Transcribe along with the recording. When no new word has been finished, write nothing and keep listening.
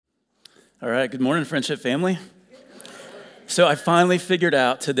All right, good morning, Friendship family. So I finally figured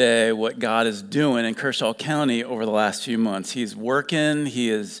out today what God is doing in Kershaw County over the last few months. He's working, he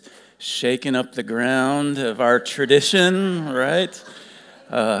is shaking up the ground of our tradition, right?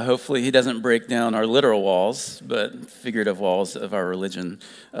 Hopefully he doesn't break down our literal walls, but figurative walls of our religion.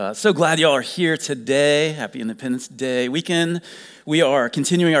 So glad y'all are here today. Happy Independence Day weekend. We are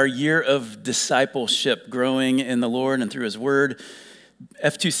continuing our year of discipleship, growing in the Lord and through his word.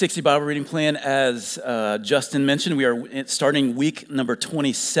 F260 Bible reading plan, as Justin mentioned, we are starting week number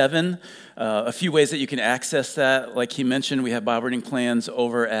 27. A few ways that you can access that. Like he mentioned, we have Bible reading plans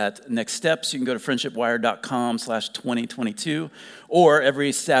over at Next Steps. You can go to friendshipwire.com/2022. Or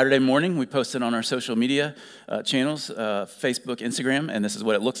every Saturday morning, we post it on our social media channels, Facebook, Instagram, and this is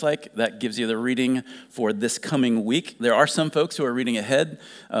what it looks like. That gives you the reading for this coming week. There are some folks who are reading ahead,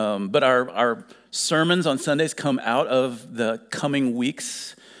 but our sermons on Sundays come out of the coming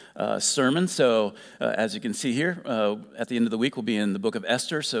week's sermon. So as you can see here, at the end of the week, we'll be in the book of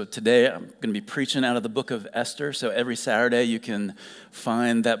Esther. So today I'm going to be preaching out of the book of Esther. So every Saturday you can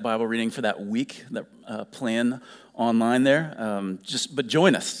find that Bible reading for that week, that plan online there. But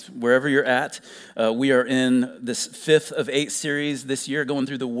join us wherever you're at. We are in this 5th of 8 series this year, going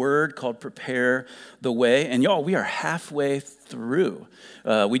through the Word called Prepare the Way. And y'all, we are halfway through.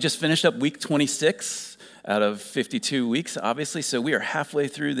 We just finished up week 26 out of 52 weeks, obviously. So we are halfway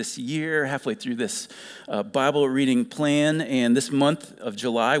through this year, halfway through this Bible reading plan. And this month of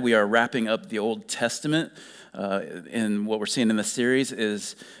July, we are wrapping up the Old Testament. And what we're seeing in this series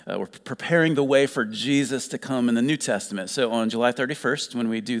is we're preparing the way for Jesus to come in the New Testament. So on July 31st, when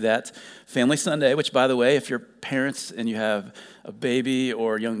we do that Family Sunday, which, by the way, if you're parents and you have a baby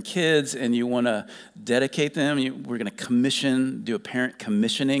or young kids and you want to dedicate them, we're going to do a parent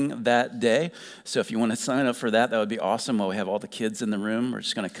commissioning that day. So if you want to sign up for that, that would be awesome. While we have all the kids in the room, we're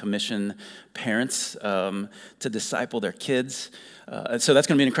just going to commission parents to disciple their kids. So that's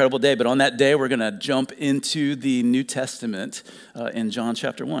going to be an incredible day. But on that day, we're going to jump into the New Testament in John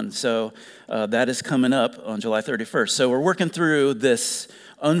chapter 1. So that is coming up on July 31st. So we're working through this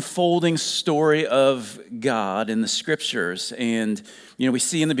unfolding story of God in the scriptures. And, we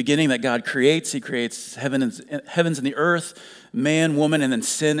see in the beginning that God creates. He creates heavens and the earth, man, woman, and then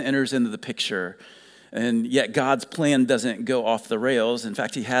sin enters into the picture. And yet God's plan doesn't go off the rails. In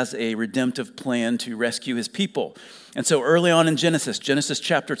fact, he has a redemptive plan to rescue his people. And so early on in Genesis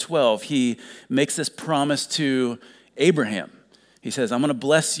chapter 12, he makes this promise to Abraham. He says, I'm going to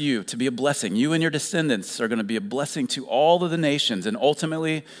bless you to be a blessing. You and your descendants are going to be a blessing to all of the nations. And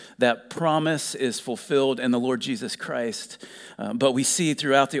ultimately, that promise is fulfilled in the Lord Jesus Christ. But we see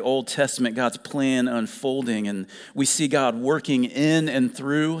throughout the Old Testament God's plan unfolding. And we see God working in and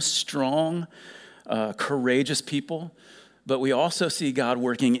through strong, courageous people. But we also see God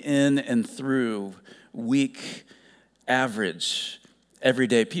working in and through weak, average,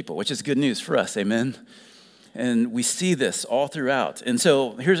 everyday people, which is good news for us. Amen. And we see this all throughout. And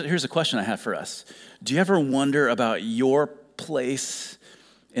so here's a question I have for us. Do you ever wonder about your place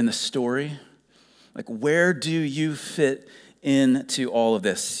in the story? Like, where do you fit into all of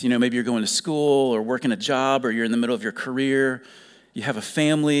this? Maybe you're going to school or working a job, or you're in the middle of your career. You have a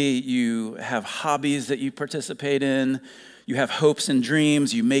family. You have hobbies that you participate in. You have hopes and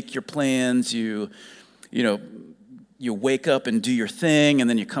dreams. You make your plans. You wake up and do your thing, and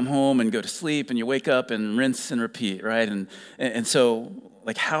then you come home and go to sleep, and you wake up and rinse and repeat, right? And so,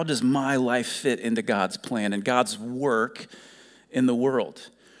 like, how does my life fit into God's plan and God's work in the world?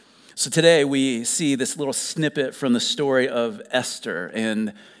 So today we see this little snippet from the story of Esther.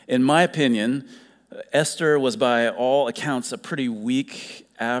 And in my opinion, Esther was by all accounts a pretty weak,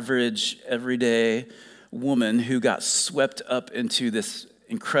 average, everyday woman who got swept up into this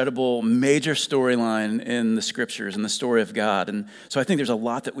incredible major storyline in the scriptures and the story of God. And so I think there's a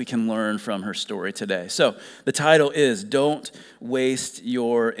lot that we can learn from her story today. So the title is Don't Waste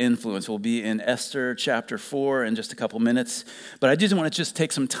Your Influence. We'll be in Esther chapter 4 in just a couple minutes. But I just want to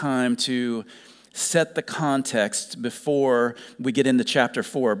take some time to set the context before we get into chapter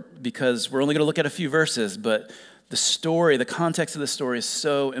 4, because we're only going to look at a few verses, but the context of the story is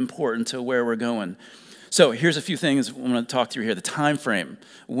so important to where we're going. So here's a few things I'm going to talk through here. The time frame.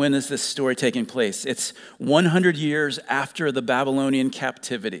 When is this story taking place? It's 100 years after the Babylonian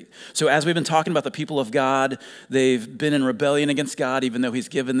captivity. So as we've been talking about the people of God, they've been in rebellion against God, even though he's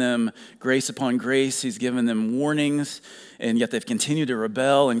given them grace upon grace. He's given them warnings. and yet they've continued to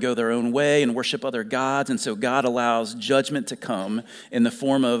rebel and go their own way and worship other gods. And so God allows judgment to come in the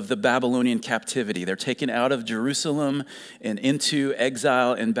form of the Babylonian captivity. They're taken out of Jerusalem and into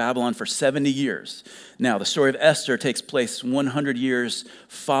exile in Babylon for 70 years. Now, the story of Esther takes place 100 years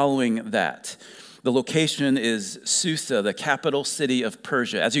following that. The location is Susa, the capital city of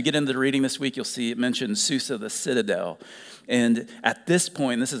Persia. As you get into the reading this week, you'll see it mentioned Susa, the citadel. And at this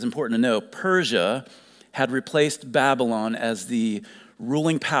point, this is important to know, Persia had replaced Babylon as the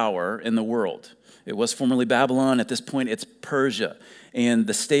ruling power in the world. It was formerly Babylon. At this point, it's Persia. And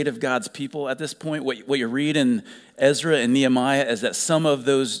the state of God's people at this point, what you read in Ezra and Nehemiah is that some of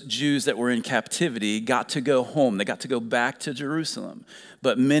those Jews that were in captivity got to go home. They got to go back to Jerusalem.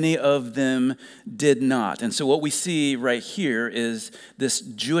 But many of them did not. And so what we see right here is this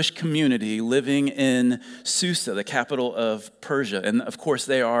Jewish community living in Susa, the capital of Persia. And of course,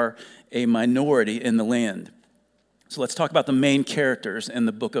 they are a minority in the land. So let's talk about the main characters in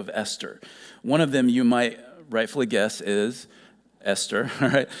the book of Esther. One of them you might rightfully guess is Esther, all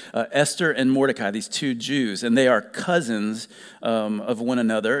right? Esther and Mordecai, these two Jews, and they are cousins of one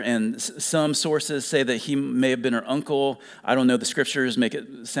another. And some sources say that he may have been her uncle. I don't know. The scriptures make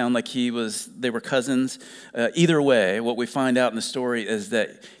it sound like they were cousins. Either way, what we find out in the story is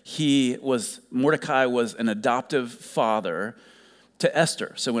that Mordecai was an adoptive father to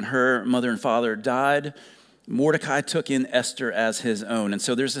Esther. So when her mother and father died, Mordecai took in Esther as his own. And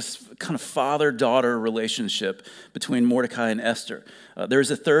so there's this kind of father-daughter relationship between Mordecai and Esther. There's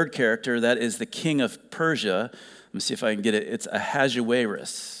a third character that is the king of Persia. Let me see if I can get it. It's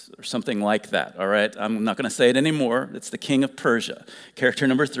Ahasuerus or something like that, all right? I'm not going to say it anymore. It's the king of Persia. Character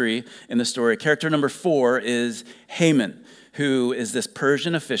number 3 in the story. Character number 4 is Haman, who is this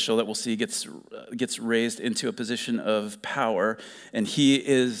Persian official that we'll see gets raised into a position of power, and he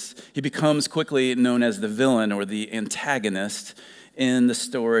becomes quickly known as the villain or the antagonist in the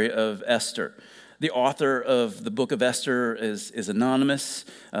story of Esther. The author of the book of Esther is anonymous,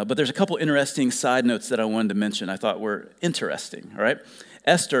 but there's a couple interesting side notes that I wanted to mention I thought were interesting, all right?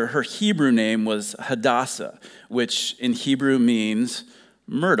 Esther, her Hebrew name was Hadassah, which in Hebrew means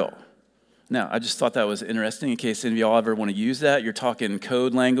myrtle. Now, I just thought that was interesting in case any of y'all ever want to use that. You're talking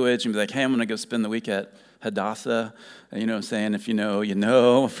code language and be like, hey, I'm going to go spend the week at Hadassah. You know what I'm saying? If you know, you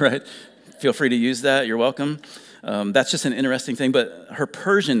know, right? Feel free to use that. You're welcome. That's just an interesting thing. But her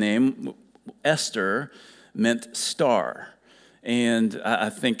Persian name, Esther, meant star. And I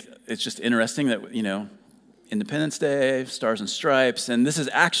think it's just interesting that, Independence Day, Stars and Stripes, and this is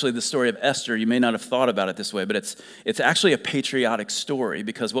actually the story of Esther. You may not have thought about it this way, but it's actually a patriotic story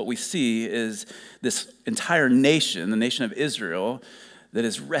because what we see is this entire nation, the nation of Israel, that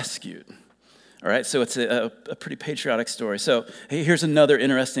is rescued. All right, so it's a pretty patriotic story. So here's another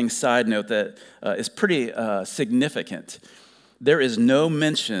interesting side note that is pretty significant. There is no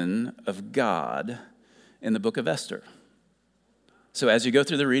mention of God in the book of Esther. So as you go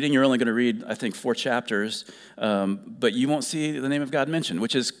through the reading, you're only going to read, I think, 4 chapters, but you won't see the name of God mentioned,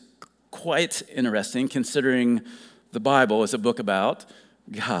 which is quite interesting considering the Bible is a book about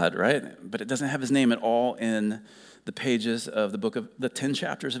God, right? But it doesn't have his name at all in the pages of the book of the 10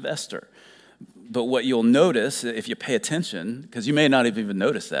 chapters of Esther. But what you'll notice, if you pay attention, because you may not have even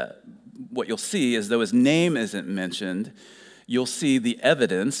noticed that, what you'll see is though his name isn't mentioned, you'll see the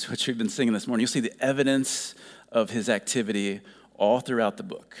evidence, which we've been singing this morning, you'll see the evidence of his activity all throughout the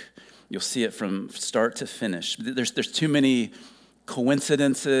book. You'll see it from start to finish. There's too many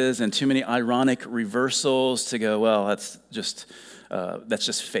coincidences and too many ironic reversals to go, well, that's just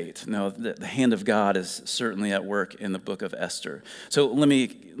fate. No, the hand of God is certainly at work in the book of Esther. So let me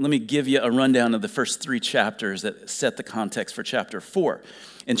give you a rundown of the first 3 chapters that set the context for chapter 4.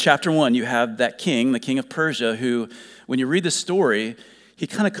 In chapter 1, you have that king, the king of Persia, who, when you read the story, he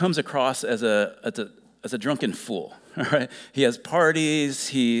kind of comes across as a drunken fool. All right, he has parties,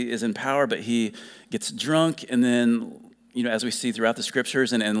 he is in power, but he gets drunk, and then, as we see throughout the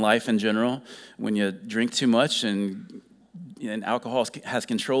scriptures and in life in general, when you drink too much and alcohol has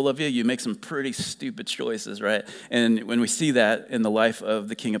control of you, you make some pretty stupid choices, right? And when we see that in the life of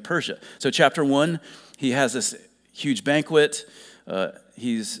the king of Persia. So chapter 1, he has this huge banquet.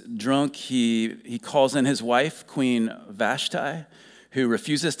 He's drunk. He calls in his wife, Queen Vashti, who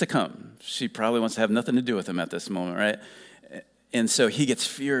refuses to come. She probably wants to have nothing to do with him at this moment, right? And so he gets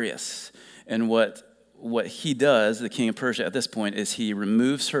furious. And what he does, the king of Persia at this point, is he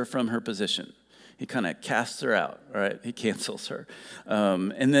removes her from her position. He kind of casts her out, right? He cancels her.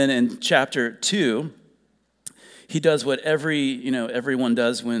 And then in chapter 2, he does what everyone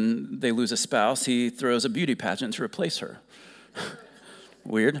does when they lose a spouse. He throws a beauty pageant to replace her.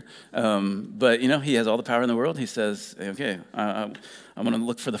 Weird. But, he has all the power in the world. He says, okay, I'm going to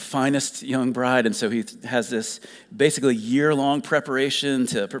look for the finest young bride. And so he has this basically year-long preparation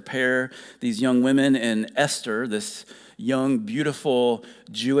to prepare these young women. And Esther, this young, beautiful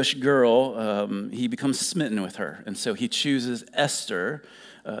Jewish girl, he becomes smitten with her. And so he chooses Esther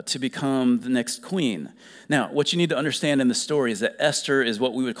to become the next queen. Now, what you need to understand in the story is that Esther is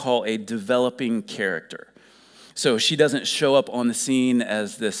what we would call a developing character. So she doesn't show up on the scene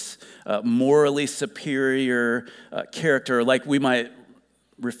as this morally superior character like we might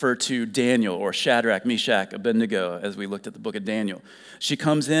refer to Daniel or Shadrach, Meshach, Abednego as we looked at the book of Daniel. She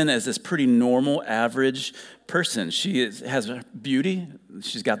comes in as this pretty normal, average person. She has beauty.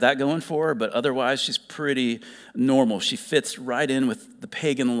 She's got that going for her, but otherwise she's pretty normal. She fits right in with the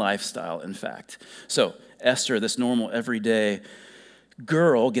pagan lifestyle, in fact. So Esther, this normal, everyday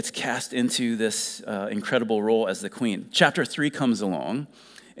girl, gets cast into this incredible role as the queen. Chapter 3 comes along,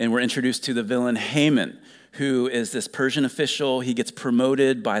 and we're introduced to the villain Haman, who is this Persian official. He gets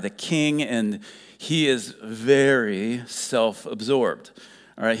promoted by the king, and he is very self-absorbed.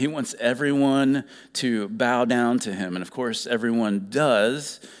 All right, he wants everyone to bow down to him, and of course, everyone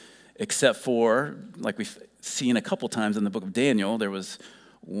does, except for, like we've seen a couple times in the book of Daniel, there was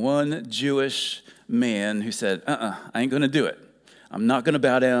one Jewish man who said, I ain't going to do it. I'm not going to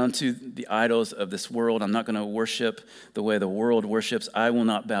bow down to the idols of this world. I'm not going to worship the way the world worships. I will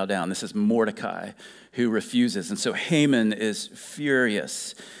not bow down. This is Mordecai who refuses. And so Haman is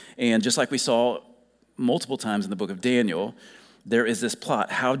furious. And just like we saw multiple times in the book of Daniel, there is this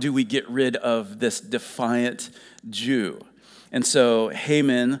plot. How do we get rid of this defiant Jew? And so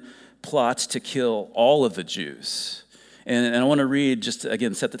Haman plots to kill all of the Jews. And I want to read, just to,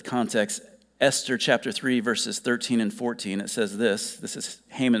 again, set the context, Esther chapter 3, verses 13 and 14, it says this is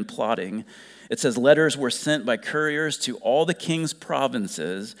Haman plotting. It says, letters were sent by couriers to all the king's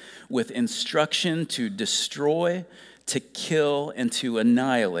provinces with instruction to destroy, to kill, and to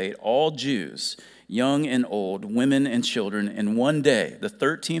annihilate all Jews, young and old, women and children, in one day, the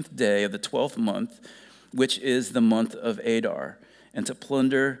 13th day of the 12th month, which is the month of Adar, and to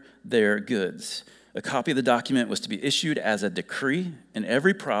plunder their goods. A copy of the document was to be issued as a decree in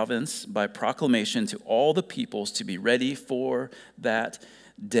every province by proclamation to all the peoples to be ready for that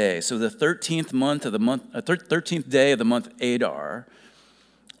day. So the 13th day of the month Adar,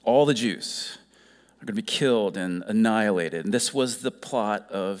 all the Jews are going to be killed and annihilated. And this was the plot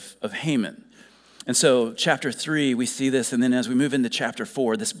of Haman. And so chapter 3, we see this, and then as we move into chapter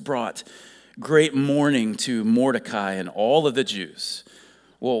 4, this brought great mourning to Mordecai and all of the Jews.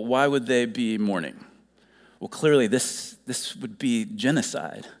 Well, why would they be mourning? Well, clearly this would be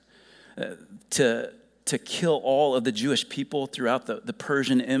genocide. To kill all of the Jewish people throughout the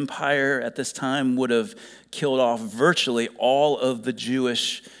Persian Empire at this time would have killed off virtually all of the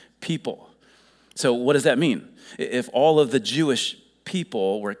Jewish people. So what does that mean? If all of the Jewish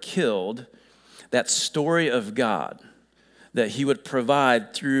people were killed, that story of God that he would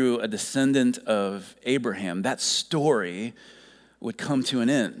provide through a descendant of Abraham, that story would come to an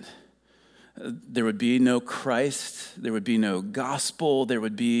end. There would be no Christ, there would be no gospel, there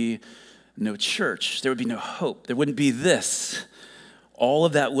would be no church, there would be no hope, there wouldn't be this. All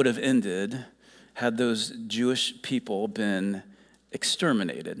of that would have ended had those Jewish people been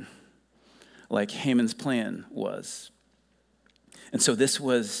exterminated, like Haman's plan was. And so this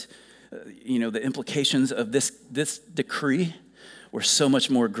was, the implications of this decree were so much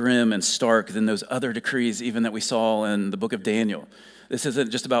more grim and stark than those other decrees even that we saw in the book of Daniel. This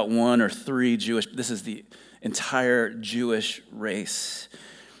isn't just about one or three Jewish, this is the entire Jewish race.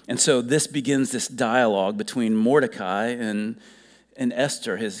 And so this begins this dialogue between Mordecai and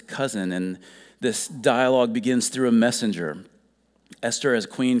Esther, his cousin, and this dialogue begins through a messenger. Esther, as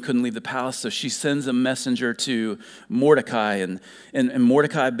queen, couldn't leave the palace, so she sends a messenger to Mordecai, and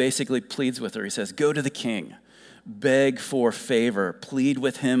Mordecai basically pleads with her. He says, go to the king, beg for favor, plead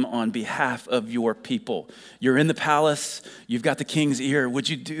with him on behalf of your people. You're in the palace, you've got the king's ear, would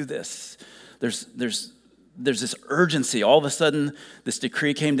you do this? There's this urgency. All of a sudden, this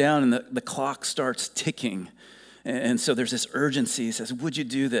decree came down and the clock starts ticking. And so there's this urgency. He says, would you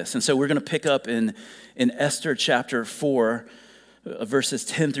do this? And so we're going to pick up in Esther chapter 4, verses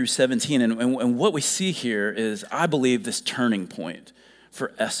 10 through 17. And what we see here is, I believe, this turning point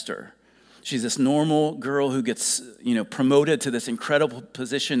for Esther. She's this normal girl who gets, promoted to this incredible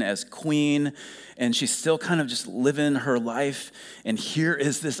position as queen, and she's still kind of just living her life. And here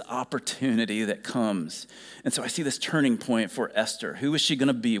is this opportunity that comes. And so I see this turning point for Esther. Who is she going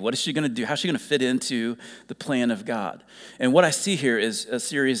to be? What is she going to do? How is she going to fit into the plan of God? And what I see here is a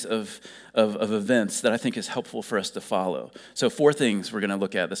series of events that I think is helpful for us to follow. So 4 things we're going to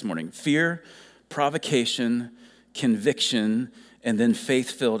look at this morning: fear, provocation, conviction, and then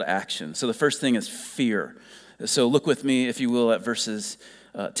faith-filled action. So the first thing is fear. So look with me, if you will, at verses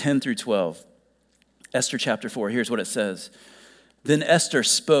 10 through 12. Esther chapter 4, here's what it says. Then Esther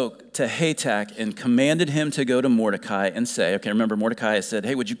spoke to Hatak and commanded him to go to Mordecai and say, okay, remember Mordecai said,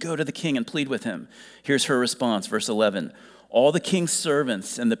 hey, would you go to the king and plead with him? Here's her response, verse 11. All the king's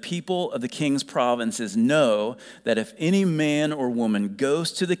servants and the people of the king's provinces know that if any man or woman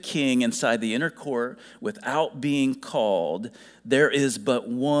goes to the king inside the inner court without being called, there is but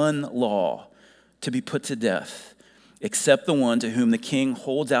one law: to be put to death, except the one to whom the king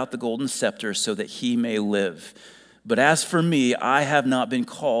holds out the golden scepter so that he may live. But as for me, I have not been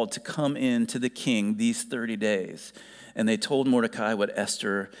called to come in to the king these 30 days. And they told Mordecai what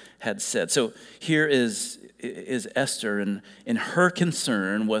Esther had said. So here is Esther, and her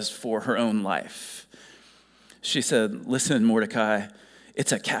concern was for her own life. She said, listen, Mordecai,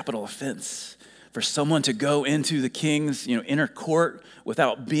 it's a capital offense for someone to go into the king's inner court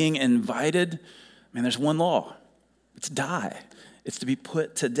without being invited. Man, there's one law. It's die. It's to be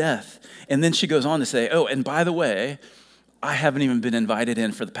put to death. And then she goes on to say, oh, and by the way, I haven't even been invited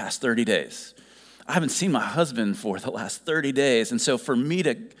in for the past 30 days. I haven't seen my husband for the last 30 days. And so for me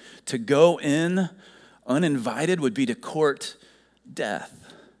to go in uninvited would be to court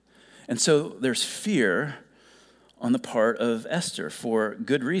death. And so there's fear on the part of Esther for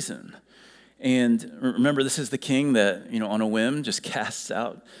good reason. And remember, this is the king that, on a whim just casts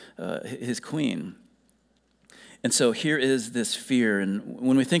out his queen. And so here is this fear. And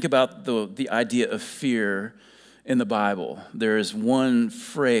when we think about the idea of fear in the Bible, there is one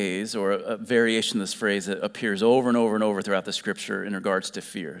phrase or a variation of this phrase that appears over and over and over throughout the scripture in regards to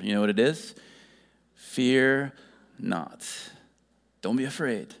fear. You know what it is? Fear not. Don't be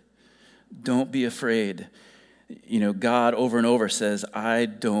afraid. Don't be afraid. God over and over says, I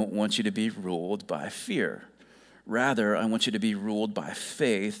don't want you to be ruled by fear. Rather, I want you to be ruled by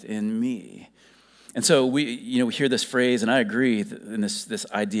faith in me. And so we hear this phrase, and I agree in this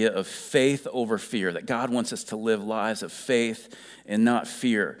idea of faith over fear, that God wants us to live lives of faith and not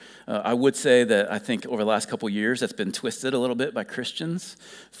fear. I would say that I think over the last couple of years, that's been twisted a little bit by Christians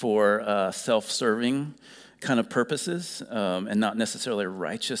for self-serving kind of purposes, and not necessarily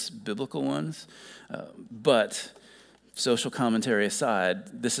righteous biblical ones. But social commentary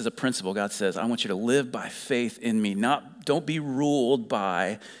aside, this is a principle. God says, I want you to live by faith in me. Don't be ruled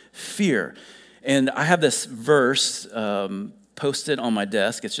by fear. And I have this verse posted on my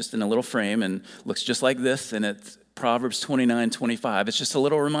desk. It's just in a little frame and looks just like this, and it's Proverbs 29:25. It's just a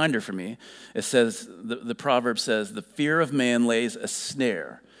little reminder for me. It says, the proverb says, the fear of man lays a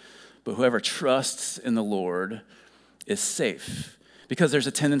snare, but whoever trusts in the Lord is safe. Because there's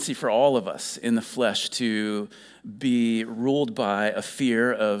a tendency for all of us in the flesh to be ruled by a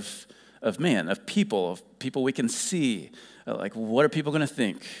fear of man, of people we can see. Like, what are people going to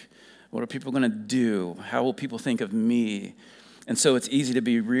think? What are people going to do? How will people think of me? And so it's easy to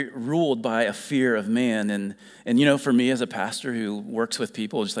be ruled by a fear of man. And for me as a pastor who works with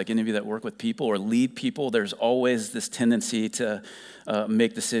people, just like any of you that work with people or lead people, there's always this tendency to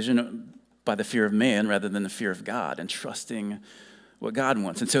make decision by the fear of man rather than the fear of God and trusting what God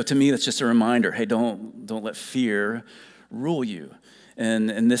wants. And so to me, that's just a reminder, hey, don't let fear rule you.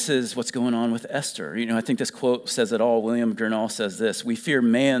 And this is what's going on with Esther. I think this quote says it all. William Gurnall says this: we fear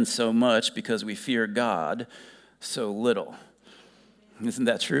man so much because we fear God so little. Isn't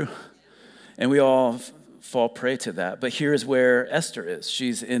that true? And we all fall prey to that. But here is where Esther is.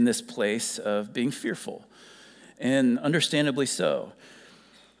 She's in this place of being fearful, and understandably so.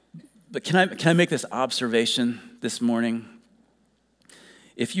 But can I make this observation this morning?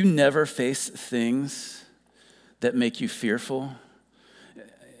 If you never face things that make you fearful,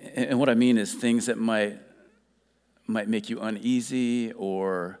 and what I mean is things that might make you uneasy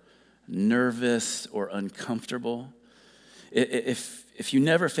or nervous or uncomfortable. If you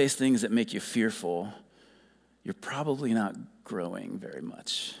never face things that make you fearful, you're probably not growing very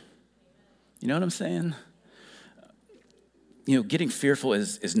much. You know what I'm saying? Getting fearful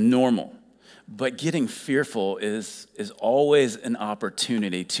is normal, but getting fearful is always an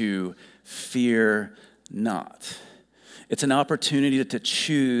opportunity to fear not. It's an opportunity to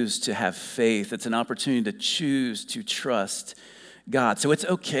choose to have faith. It's an opportunity to choose to trust God. So it's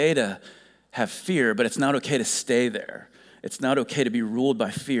okay to have fear, but it's not okay to stay there. It's not okay to be ruled by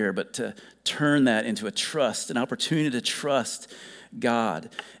fear, but to turn that into a trust, an opportunity to trust God.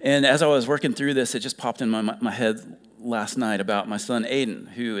 And as I was working through this, it just popped in my head last night about my son Aiden,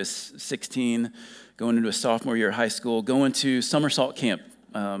 who is 16, going into a sophomore year of high school, going to Somersault Camp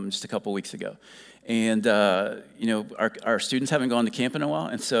just a couple weeks ago. And, our students haven't gone to camp in a while,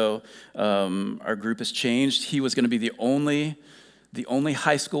 and so our group has changed. He was going to be the only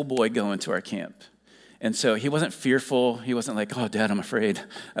high school boy going to our camp. And so he wasn't fearful. He wasn't like, oh, Dad, I'm afraid.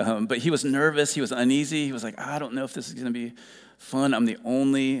 But he was nervous. He was uneasy. He was like, I don't know if this is going to be fun. I'm the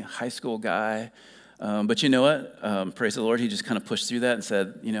only high school guy. But you know what? Praise the Lord. He just kind of pushed through that and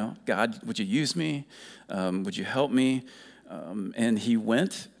said, God, would you use me? Would you help me? And he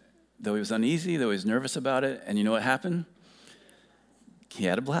went, though he was uneasy, though he was nervous about it. And you know what happened? He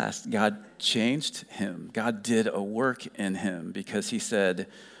had a blast. God changed him. God did a work in him because he said,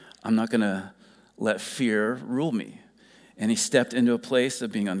 I'm not going to let fear rule me. And he stepped into a place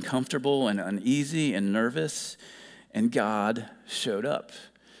of being uncomfortable and uneasy and nervous, and God showed up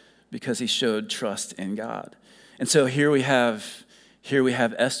because he showed trust in God. And so here we have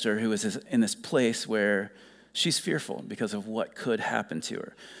Esther, who is in this place where she's fearful because of what could happen to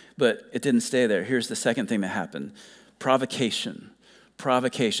her. But it didn't stay there. Here's the second thing that happened: provocation.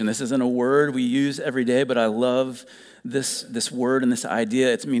 Provocation. This isn't a word we use every day, but I love this word and this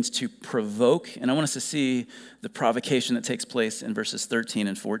idea. It means to provoke. And I want us to see the provocation that takes place in verses 13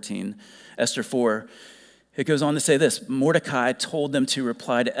 and 14. Esther 4, it goes on to say this: Mordecai told them to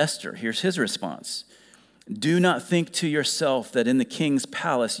reply to Esther. Here's his response: do not think to yourself that in the king's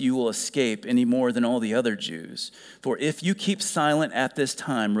palace you will escape any more than all the other Jews. For if you keep silent at this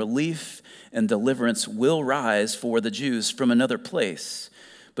time, relief and deliverance will rise for the Jews from another place,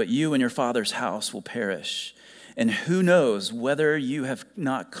 but you and your father's house will perish. And who knows whether you have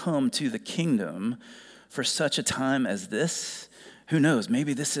not come to the kingdom for such a time as this? Who knows?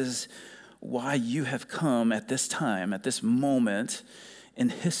 Maybe this is why you have come at this time, at this moment in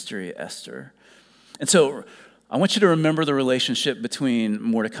history, Esther. And so I want you to remember the relationship between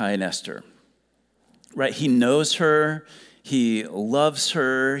Mordecai and Esther, right? He knows her. He loves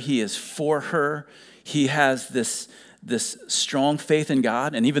her. He is for her. He has this strong faith in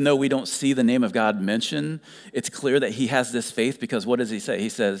God. And even though we don't see the name of God mentioned, it's clear that he has this faith because what does he say? He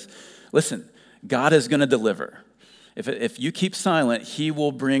says, listen, God is going to deliver. If you keep silent, he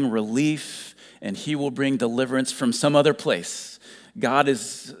will bring relief and he will bring deliverance from some other place. God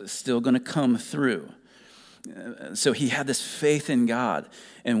is still going to come through. So he had this faith in God.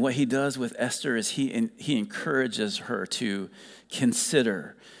 And what he does with Esther is he encourages her to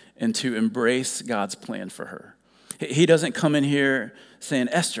consider and to embrace God's plan for her. He doesn't come in here saying,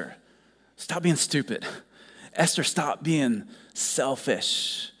 Esther, stop being stupid. Esther, stop being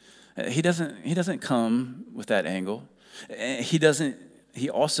selfish. He doesn't come with that angle. He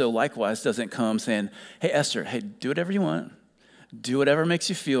also likewise doesn't come saying, hey, Esther, hey, do whatever you want. Do whatever makes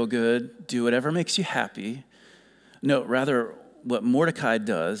you feel good. Do whatever makes you happy. No, rather, what Mordecai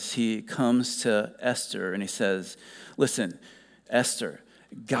does, he comes to Esther and he says, listen, Esther,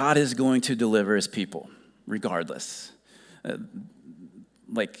 God is going to deliver his people regardless.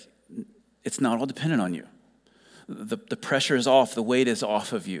 It's not all dependent on you. The pressure is off. The weight is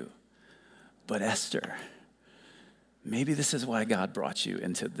off of you. But Esther, maybe this is why God brought you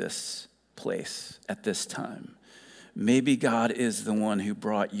into this place at this time. Maybe God is the one who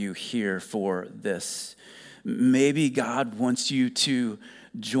brought you here for this. Maybe God wants you to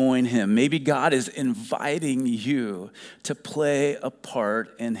join him. Maybe God is inviting you to play a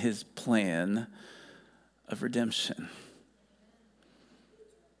part in his plan of redemption.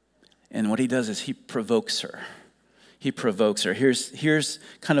 And what he does is he provokes her. He provokes her. Here's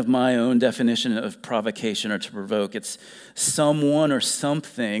kind of my own definition of provocation or to provoke. It's someone or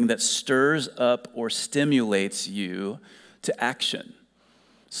something that stirs up or stimulates you to action.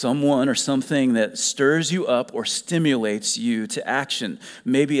 Someone or something that stirs you up or stimulates you to action.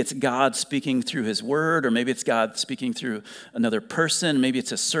 Maybe it's God speaking through his word, or maybe it's God speaking through another person. Maybe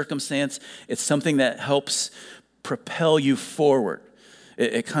it's a circumstance. It's something that helps propel you forward.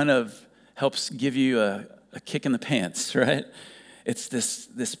 It kind of helps give you a kick in the pants, right? It's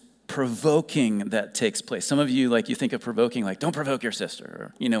this provoking that takes place. Some of you, you think of provoking, don't provoke your sister,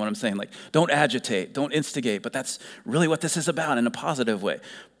 or you know what I'm saying? Don't agitate, don't instigate, but that's really what this is about in a positive way.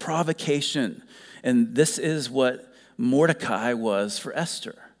 Provocation. And this is what Mordecai was for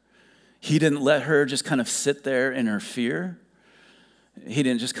Esther. He didn't let her just kind of sit there in her fear. He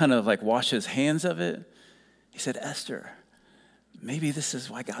didn't just kind of wash his hands of it. He said, Esther, maybe this is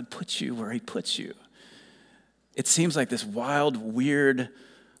why God put you where he puts you. It seems like this wild, weird,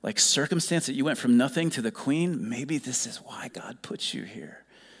 like circumstance that you went from nothing to the queen, maybe this is why God puts you here.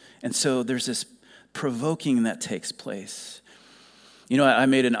 And so there's this provoking that takes place. You know, I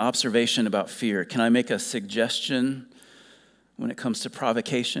made an observation about fear. Can I make a suggestion when it comes to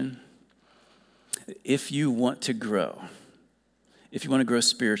provocation? If you want to grow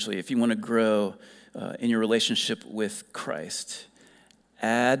spiritually, if you want to grow in your relationship with Christ,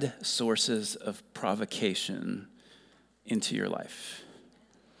 add sources of provocation into your life.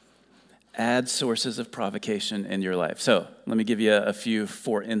 Add sources of provocation in your life. So let me give you a few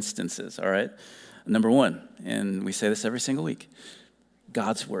for instances, all right? Number one, and we say this every single week,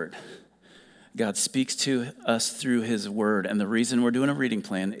 God's word. God speaks to us through his word. And the reason we're doing a reading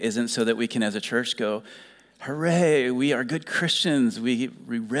plan isn't so that we can, as a church, go, hooray, we are good Christians. We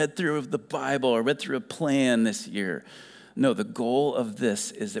read through the Bible or read through a plan this year. No, the goal of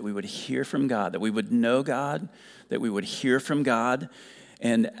this is that we would hear from God, that we would know God, that we would hear from God.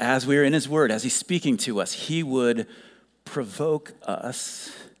 And as we're in his word, as he's speaking to us, he would provoke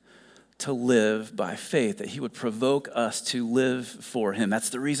us to live by faith, that he would provoke us to live for him. That's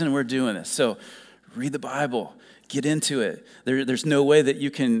the reason we're doing this. So read the Bible, get into it. There's no way that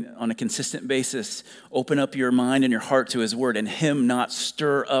you can, on a consistent basis, open up your mind and your heart to his word and him not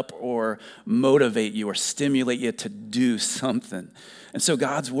stir up or motivate you or stimulate you to do something. And so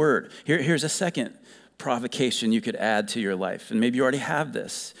God's word. Here's a second provocation you could add to your life. And maybe you already have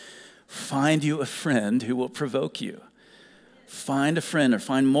this. Find you a friend who will provoke you. Find a friend or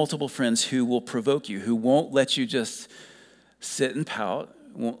find multiple friends who will provoke you, who won't let you just sit and pout,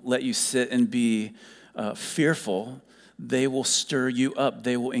 won't let you sit and be fearful. They will stir you up.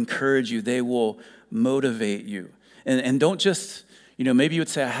 They will encourage you. They will motivate you. And don't just, maybe you would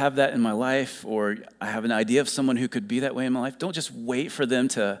say, I have that in my life, or I have an idea of someone who could be that way in my life. Don't just wait for them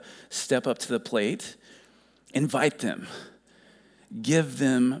to step up to the plate. Invite them. Give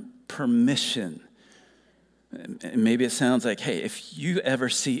them permission. And maybe it sounds like, hey, if you ever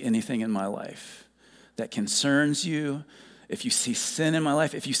see anything in my life that concerns you, if you see sin in my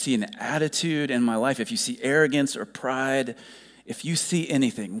life, if you see an attitude in my life, if you see arrogance or pride, if you see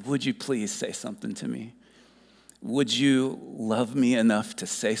anything, would you please say something to me? Would you love me enough to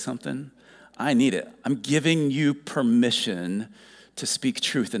say something? I need it. I'm giving you permission to speak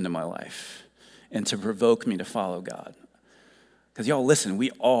truth into my life and to provoke me to follow God. Because y'all, listen,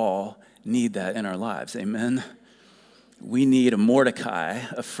 we all need that in our lives, amen? We need a Mordecai,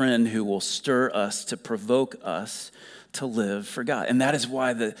 a friend who will stir us to provoke us to live for God. And that is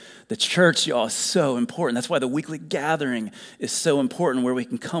why the church, y'all, is so important. That's why the weekly gathering is so important, where we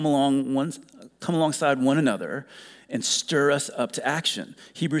can come alongside one another and stir us up to action.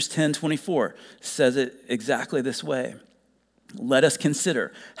 Hebrews 10:24 says it exactly this way. Let us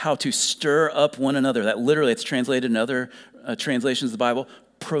consider how to stir up one another. That literally, it's translated in other translations of the Bible.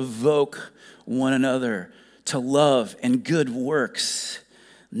 Provoke one another to love and good works,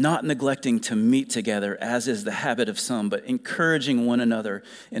 not neglecting to meet together, as is the habit of some, but encouraging one another,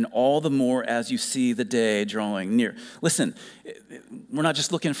 and all the more as you see the day drawing near. Listen, we're not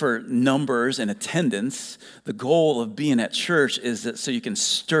just looking for numbers and attendance. The goal of being at church is that so you can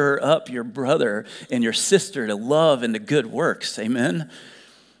stir up your brother and your sister to love and to good works. Amen?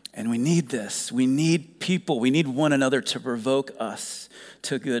 And we need this. We need people. We need one another to provoke us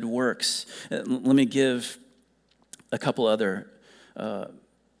to good works. Let me give a couple other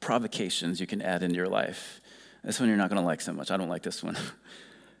provocations you can add into your life. This one you're not going to like so much. I don't like this one.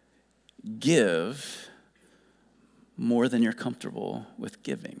 Give more than you're comfortable with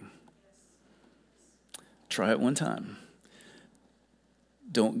giving. Try it one time.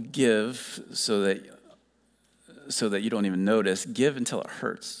 Don't give so that you don't even notice. Give until it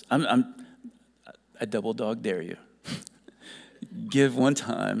hurts. I double dog dare you. Give one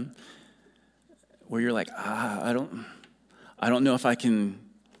time where you're like, I don't know if I can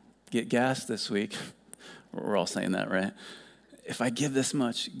get gas this week. We're all saying that, right? If I give this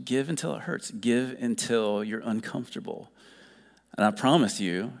much, give until it hurts. Give until you're uncomfortable. And I promise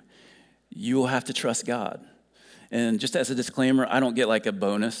you, you will have to trust God. And just as a disclaimer, I don't get like a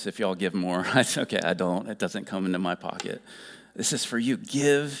bonus if y'all give more. It's okay, I don't. It doesn't come into my pocket. This is for you.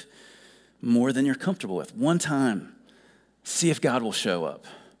 Give more than you're comfortable with. One time, see if God will show up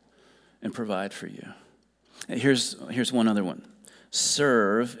and provide for you. And here's one other one.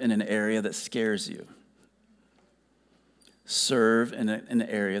 Serve in an area that scares you. Serve in an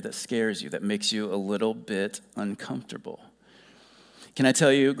area that scares you, that makes you a little bit uncomfortable. Can I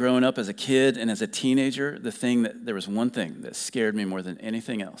tell you, growing up as a kid and as a teenager, there was one thing that scared me more than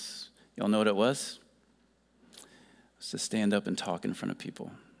anything else. Y'all know what it was? It was to stand up and talk in front of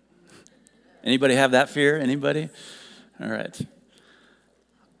people. Anybody have that fear? Anybody? All right.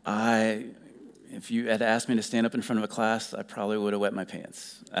 If you had asked me to stand up in front of a class, I probably would have wet my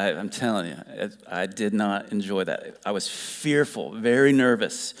pants. I'm telling you, I did not enjoy that. I was fearful, very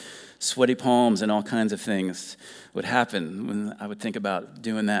nervous, sweaty palms and all kinds of things would happen when I would think about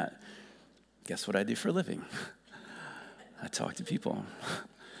doing that. Guess what I do for a living? I talk to people.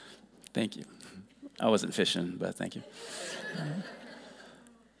 Thank you. I wasn't fishing, but thank you.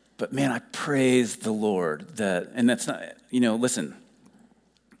 But man, I praise the Lord and that's not, listen,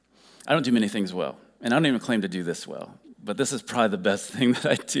 I don't do many things well, and I don't even claim to do this well, but this is probably the best thing that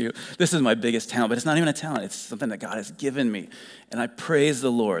I do. This is my biggest talent, but it's not even a talent. It's something that God has given me, and I praise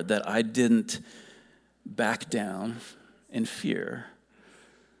the Lord that I didn't back down in fear,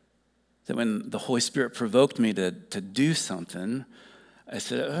 that when the Holy Spirit provoked me to do something, I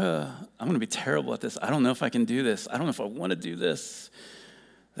said, I'm going to be terrible at this. I don't know if I can do this. I don't know if I want to do this,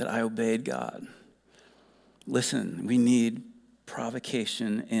 that I obeyed God. Listen, we need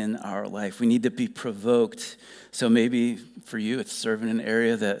provocation in our life. We need to be provoked. So maybe for you, it's serving in an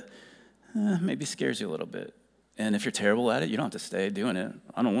area that maybe scares you a little bit. And if you're terrible at it, you don't have to stay doing it.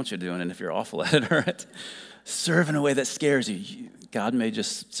 I don't want you doing it if you're awful at it, all right? Serve in a way that scares you. God may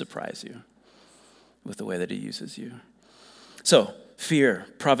just surprise you with the way that he uses you. So, fear,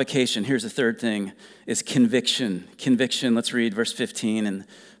 provocation. Here's the third thing, is conviction. Conviction, let's read verse 15 and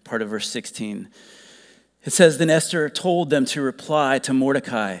part of verse 16. It says, then Esther told them to reply to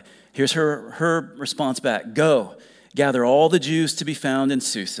Mordecai. Here's her response back. Go, gather all the Jews to be found in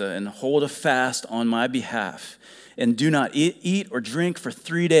Susa and hold a fast on my behalf. And do not eat or drink for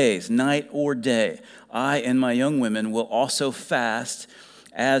 3 days, night or day. I and my young women will also fast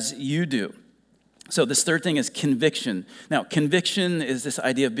as you do. So this third thing is conviction. Now, conviction is this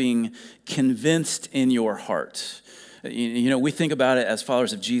idea of being convinced in your heart. We think about it as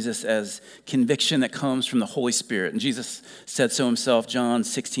followers of Jesus as conviction that comes from the Holy Spirit. And Jesus said so himself, John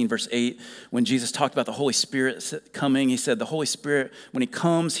 16, verse 8. When Jesus talked about the Holy Spirit coming, he said, the Holy Spirit, when he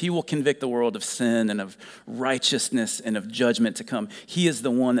comes, he will convict the world of sin and of righteousness and of judgment to come. He is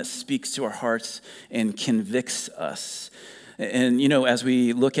the one that speaks to our hearts and convicts us. And, as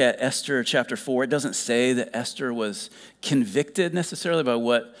we look at Esther chapter 4, it doesn't say that Esther was convicted necessarily by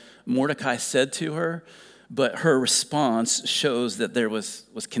what Mordecai said to her, but her response shows that there was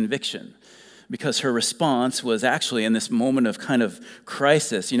conviction, because her response was actually in this moment of kind of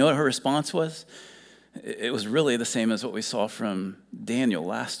crisis. You know what her response was? It was really the same as what we saw from Daniel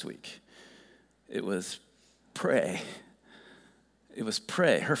last week. It was pray. It was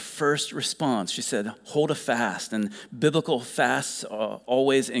pray. Her first response, she said, hold a fast. And biblical fasts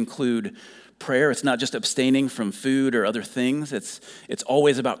always include prayer. It's not just abstaining from food or other things. It's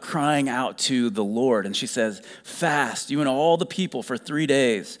always about crying out to the Lord. And she says, fast, you and all the people for 3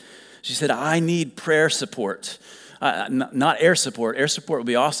 days. She said, I need prayer support. Not air support. Air support would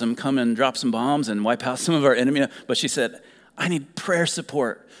be awesome. Come and drop some bombs and wipe out some of our enemy. But she said, I need prayer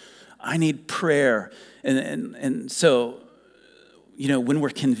support. I need prayer. And so, when we're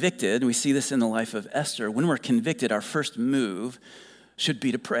convicted, we see this in the life of Esther, when we're convicted, our first move should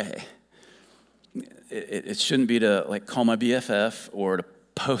be to pray. It shouldn't be to call my BFF or to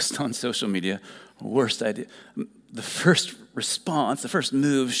post on social media. Worst idea. The first response, the first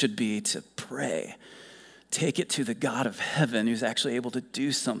move should be to pray. Take it to the God of heaven who's actually able to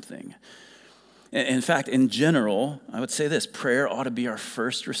do something. In fact, in general, I would say this, prayer ought to be our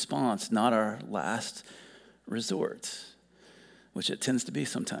first response, not our last resort, which it tends to be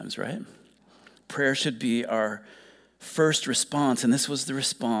sometimes, right? Prayer should be our first response, and this was the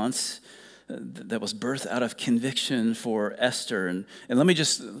response that was birthed out of conviction for Esther. And let me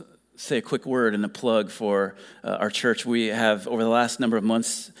just say a quick word and a plug for our church. We have, over the last number of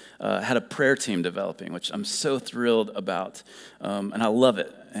months, had a prayer team developing, which I'm so thrilled about, and I love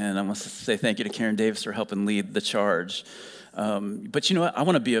it. And I want to say thank you to Karen Davis for helping lead the charge. But you know what?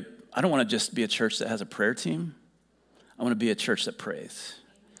 I don't want to just be a church that has a prayer team. I want to be a church that prays.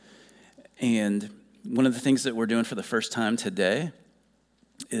 And one of the things that we're doing for the first time today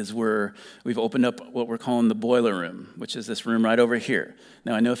is we've opened up what we're calling the boiler room, which is this room right over here.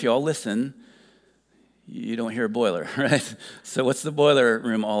 Now, I know if you all listen, you don't hear a boiler, right? So what's the boiler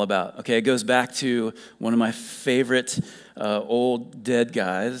room all about? Okay, it goes back to one of my favorite old dead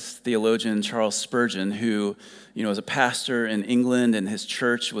guys, theologian Charles Spurgeon, who, was a pastor in England, and his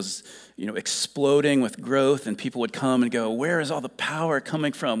church was, exploding with growth, and people would come and go, where is all the power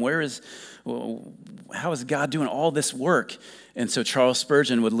coming from? How is God doing all this work? And so Charles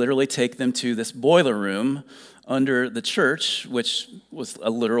Spurgeon would literally take them to this boiler room under the church, which was a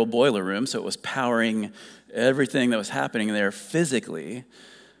literal boiler room, so it was powering everything that was happening there physically.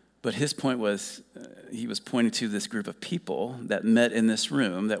 But his point was, he was pointing to this group of people that met in this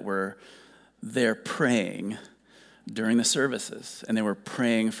room that were there praying during the services. And they were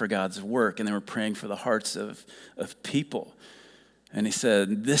praying for God's work, and they were praying for the hearts of people. And he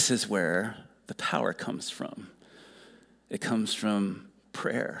said, this is where the power comes from. It comes from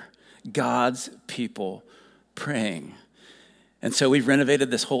prayer. God's people praying. And so we've renovated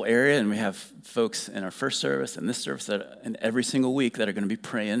this whole area, and we have folks in our first service and this service and every single week that are going to be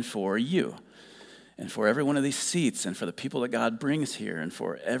praying for you and for every one of these seats and for the people that God brings here and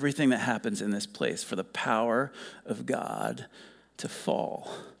for everything that happens in this place, for the power of God to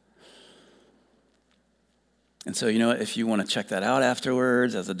fall. And so, if you want to check that out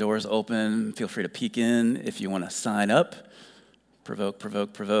afterwards, as the doors open, feel free to peek in. If you want to sign up,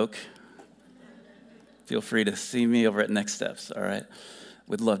 provoke. Feel free to see me over at Next Steps, all right?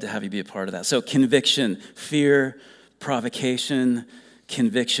 We'd love to have you be a part of that. So conviction, fear, provocation,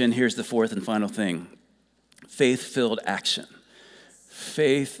 conviction. Here's the fourth and final thing. Faith-filled action.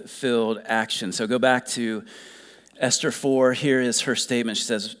 Faith-filled action. So go back to Esther 4. Here is her statement. She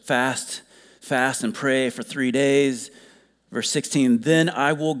says, fast and pray for 3 days. Verse 16, then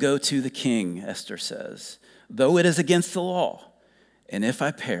I will go to the king, Esther says, though it is against the law. And if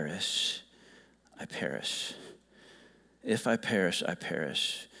I perish, I perish. If I perish, I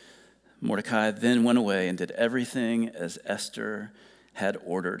perish. Mordecai then went away and did everything as Esther had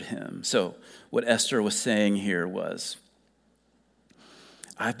ordered him. So what Esther was saying here was,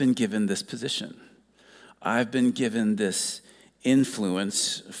 I've been given this position. I've been given this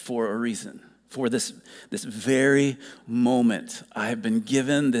influence for a reason. For this very moment, I have been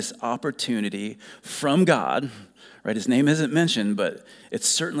given this opportunity from God. Right, his name isn't mentioned, but it's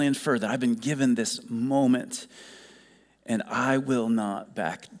certainly inferred that I've been given this moment, and I will not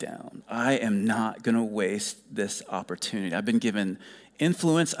back down. I am not going to waste this opportunity. I've been given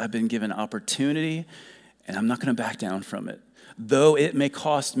influence, I've been given opportunity, and I'm not going to back down from it, though it may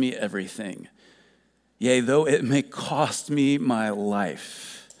cost me everything. Yea, though it may cost me my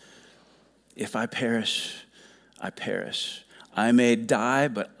life. If I perish, I perish. I may die,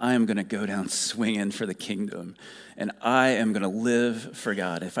 but I am going to go down swinging for the kingdom. And I am going to live for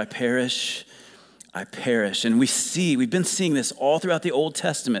God. If I perish, I perish. And we've been seeing this all throughout the Old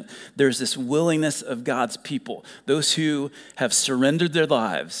Testament. There's this willingness of God's people, those who have surrendered their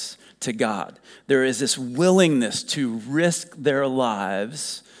lives to God. There is this willingness to risk their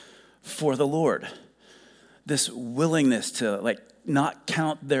lives for the Lord. This willingness to not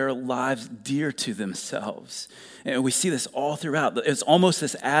count their lives dear to themselves. And we see this all throughout. It's almost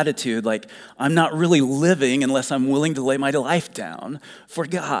this attitude I'm not really living unless I'm willing to lay my life down for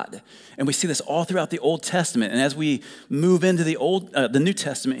God. And we see this all throughout the Old Testament. And as we move into the New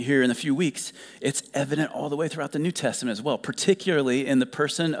Testament here in a few weeks, it's evident all the way throughout the New Testament as well, particularly in the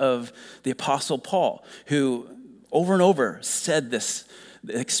person of the Apostle Paul, who over and over said this,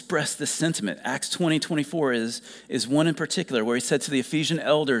 express this sentiment. Acts 20:24 is one in particular where he said to the Ephesian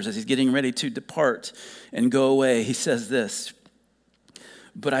elders as he's getting ready to depart and go away, he says this,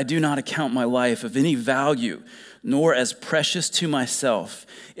 but I do not account my life of any value, nor as precious to myself,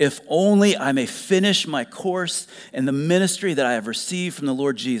 if only I may finish my course in the ministry that I have received from the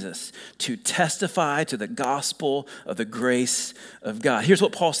Lord Jesus, to testify to the gospel of the grace of God. Here's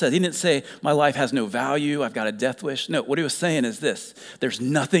what Paul said. He didn't say, my life has no value, I've got a death wish. No, what he was saying is this, there's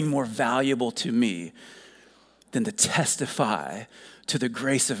nothing more valuable to me than to testify to the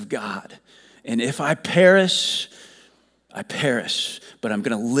grace of God. And if I perish, I perish, but I'm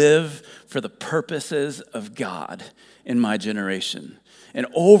going to live for the purposes of God in my generation. And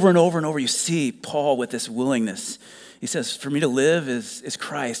over, you see Paul with this willingness. He says, for me to live is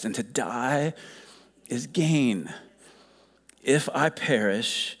Christ, and to die is gain. If I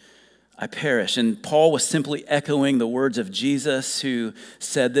perish, I perish. And Paul was simply echoing the words of Jesus, who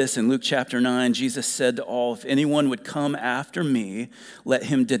said this in Luke chapter 9. Jesus said to all, if anyone would come after me, let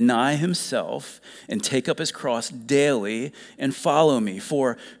him deny himself and take up his cross daily and follow me.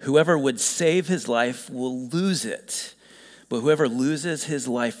 For whoever would save his life will lose it, but whoever loses his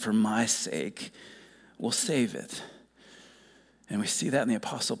life for my sake will save it. And we see that in the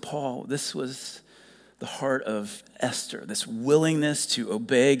Apostle Paul. This was the heart of Esther, this willingness to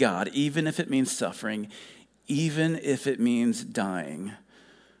obey God, even if it means suffering, even if it means dying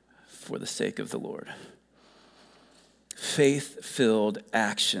for the sake of the Lord. Faith-filled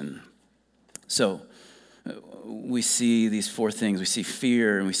action. So we see these four things. We see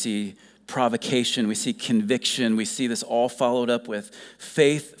fear, and we see provocation, we see conviction. We see this all followed up with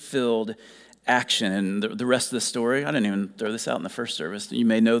faith-filled action. And the rest of the story, I didn't even throw this out in the first service. You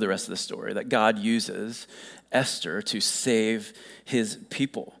may know the rest of the story, that God uses Esther to save his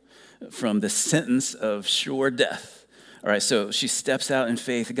people. from the sentence of sure death. All right, so she steps out in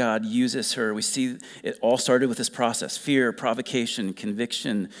faith. God uses her. We see it all started with this process: fear, provocation,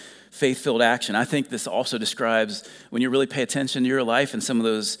 conviction, faith-filled action. I think this also describes when you really pay attention to your life and some of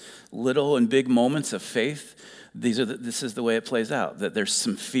those little and big moments of faith. This is the way it plays out, that there's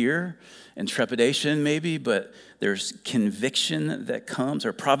some fear and trepidation maybe, but there's conviction that comes,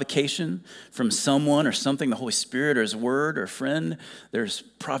 or provocation from someone or something, the Holy Spirit or his word or friend. There's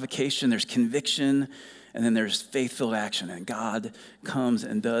provocation, there's conviction, and then there's faith-filled action, and God comes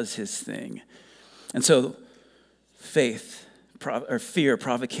and does his thing. And so faith, or fear,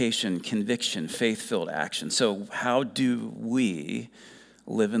 provocation, conviction, faith-filled action. So how do we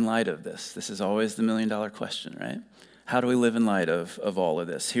live in light of this? This is always the million-dollar question, right? How do we live in light of all of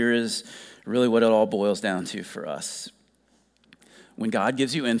this? Here is really what it all boils down to for us. When God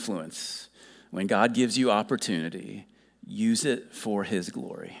gives you influence, when God gives you opportunity, use it for his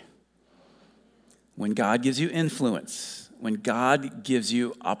glory. When God gives you influence, when God gives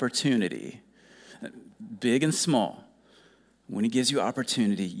you opportunity, big and small, when he gives you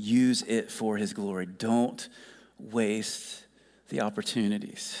opportunity, use it for his glory. Don't waste the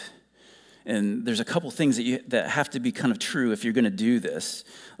opportunities. And there's a couple things that have to be kind of true if you're going to do this.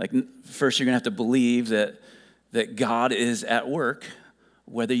 Like, first, you're going to have to believe that God is at work,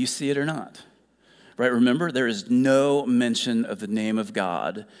 whether you see it or not. Right? Remember, there is no mention of the name of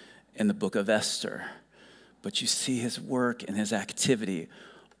God in the book of Esther, but you see his work and his activity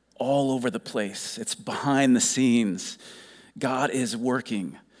all over the place. It's behind the scenes. God is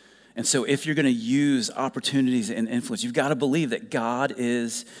working. And so if you're going to use opportunities and influence, you've got to believe that God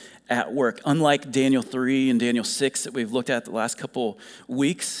is at work. Unlike Daniel 3 and Daniel 6 that we've looked at the last couple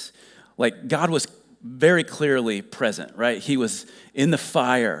weeks, like God was very clearly present, right? He was in the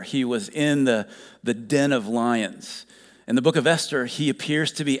fire. He was in the den of lions. In the book of Esther, he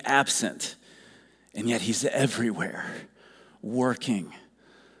appears to be absent, and yet he's everywhere, working.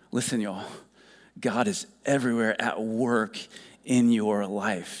 Listen, y'all, God is everywhere at work in your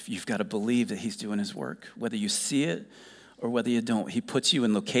life. You've got to believe that he's doing his work, whether you see it or whether you don't. He puts you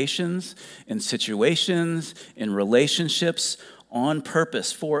in locations, in situations, in relationships on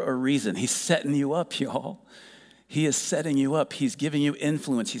purpose for a reason. He's setting you up, y'all. He is setting you up. He's giving you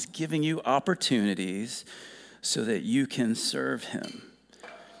influence. He's giving you opportunities so that you can serve him.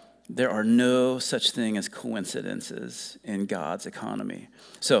 There are no such thing as coincidences in God's economy.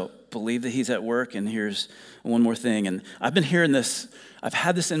 So believe that he's at work. And here's one more thing. And I've been hearing this. I've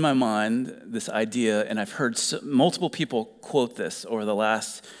had this in my mind, this idea, and I've heard multiple people quote this over the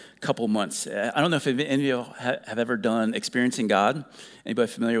last couple months. I don't know if any of you have ever done Experiencing God. Anybody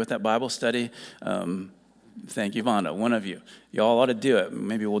familiar with that Bible study? Thank you, Vonda, one of you. Y'all ought to do it.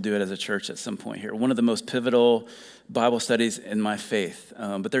 Maybe we'll do it as a church at some point here. One of the most pivotal Bible studies in my faith.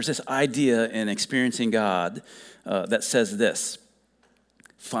 But there's this idea in Experiencing God that says this: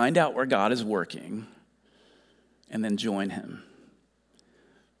 find out where God is working and then join him.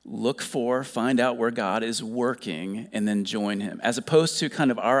 Find out where God is working and then join him. As opposed to kind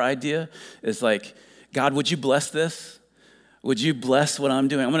of our idea is like, God, would you bless this? Would you bless what I'm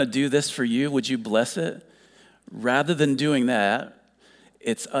doing? I'm going to do this for you. Would you bless it? Rather than doing that,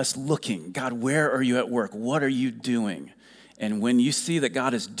 it's us looking. God, where are you at work? What are you doing? And when you see that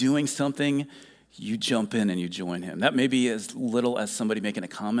God is doing something, you jump in and you join him. That may be as little as somebody making a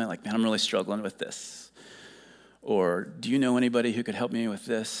comment like, man, I'm really struggling with this. Or, do you know anybody who could help me with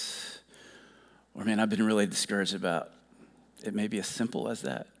this? Or, man, I've been really discouraged about. It may be as simple as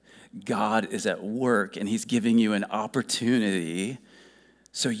that. God is at work and he's giving you an opportunity,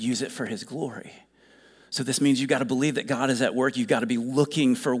 so use it for his glory. So this means you've got to believe that God is at work. You've got to be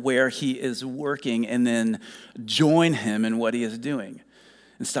looking for where he is working and then join him in what he is doing.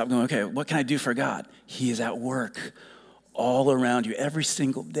 And stop going, okay, what can I do for God? He is at work all around you every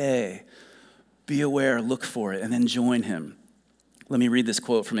single day. Be aware, look for it, and then join him. Let me read this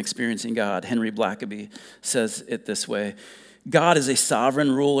quote from Experiencing God. Henry Blackaby says it this way: God is a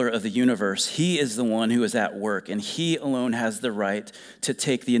sovereign ruler of the universe. He is the one who is at work, and he alone has the right to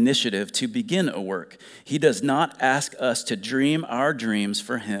take the initiative to begin a work. He does not ask us to dream our dreams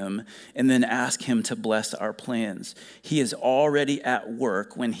for him and then ask him to bless our plans. He is already at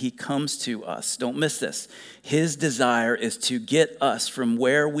work when he comes to us. Don't miss this. His desire is to get us from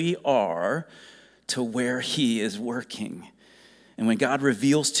where we are to where he is working. And when God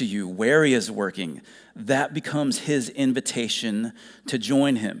reveals to you where he is working, that becomes his invitation to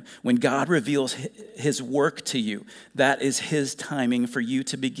join him. When God reveals his work to you, that is his timing for you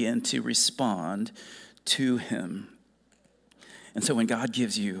to begin to respond to him. And so when God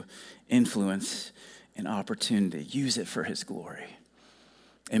gives you influence and opportunity, use it for his glory.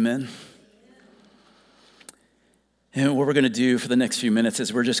 Amen. And what we're going to do for the next few minutes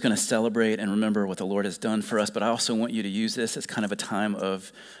is we're just going to celebrate and remember what the Lord has done for us. But I also want you to use this as kind of a time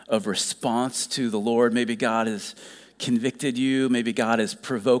of response to the Lord. Maybe God has convicted you. Maybe God is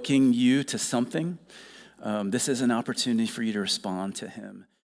provoking you to something. This is an opportunity for you to respond to him.